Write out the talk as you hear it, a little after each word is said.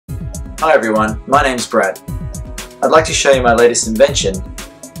Hi everyone, my name's Brad. I'd like to show you my latest invention,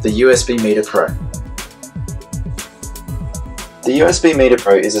 the USB Meter Pro. The USB Meter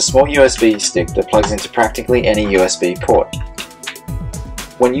Pro is a small USB stick that plugs into practically any USB port.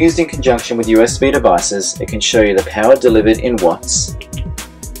 When used in conjunction with USB devices, it can show you the power delivered in watts,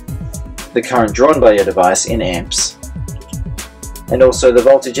 the current drawn by your device in amps, and also the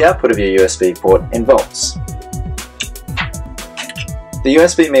voltage output of your USB port in volts. The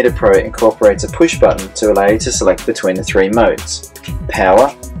USB Meter Pro incorporates a push button to allow you to select between the three modes: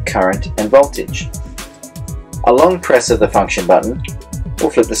 power, current, and voltage. A long press of the function button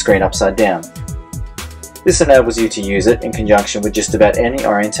will flip the screen upside down. This enables you to use it in conjunction with just about any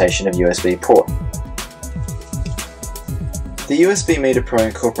orientation of USB port. The USB Meter Pro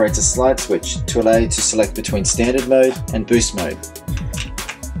incorporates a slide switch to allow you to select between standard mode and boost mode.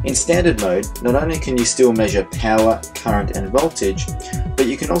 In standard mode, not only can you still measure power, current and voltage, but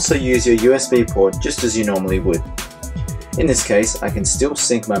you can also use your USB port just as you normally would. In this case, I can still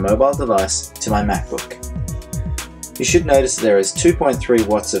sync my mobile device to my MacBook. You should notice there is 2.3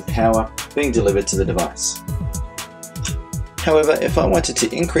 watts of power being delivered to the device. However, if I wanted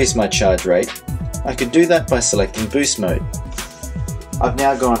to increase my charge rate, I could do that by selecting boost mode. I've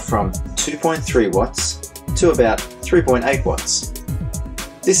now gone from 2.3 watts to about 3.8 watts.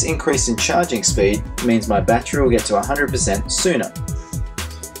 This increase in charging speed means my battery will get to 100% sooner.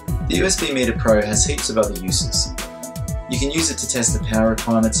 The USB Meter Pro has heaps of other uses. You can use it to test the power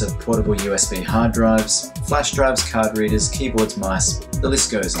requirements of portable USB hard drives, flash drives, card readers, keyboards, mice, the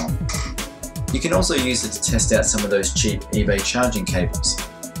list goes on. You can also use it to test out some of those cheap eBay charging cables.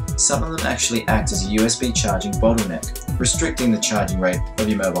 Some of them actually act as a USB charging bottleneck, restricting the charging rate of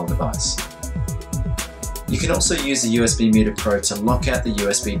your mobile device. You can also use the USB Meter Pro to lock out the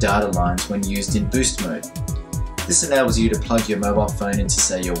USB data lines when used in boost mode. This enables you to plug your mobile phone into,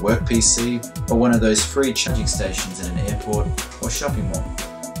 say, your work PC or one of those free charging stations at an airport or shopping mall.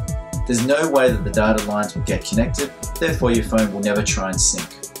 There's no way that the data lines will get connected, therefore your phone will never try and sync.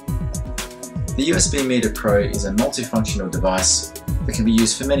 The USB Meter Pro is a multifunctional device that can be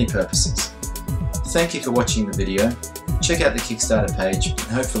used for many purposes. Thank you for watching the video. Check out the Kickstarter page and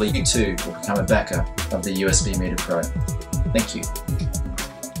hopefully you too will become a backer of the USB Meter Pro. Thank you.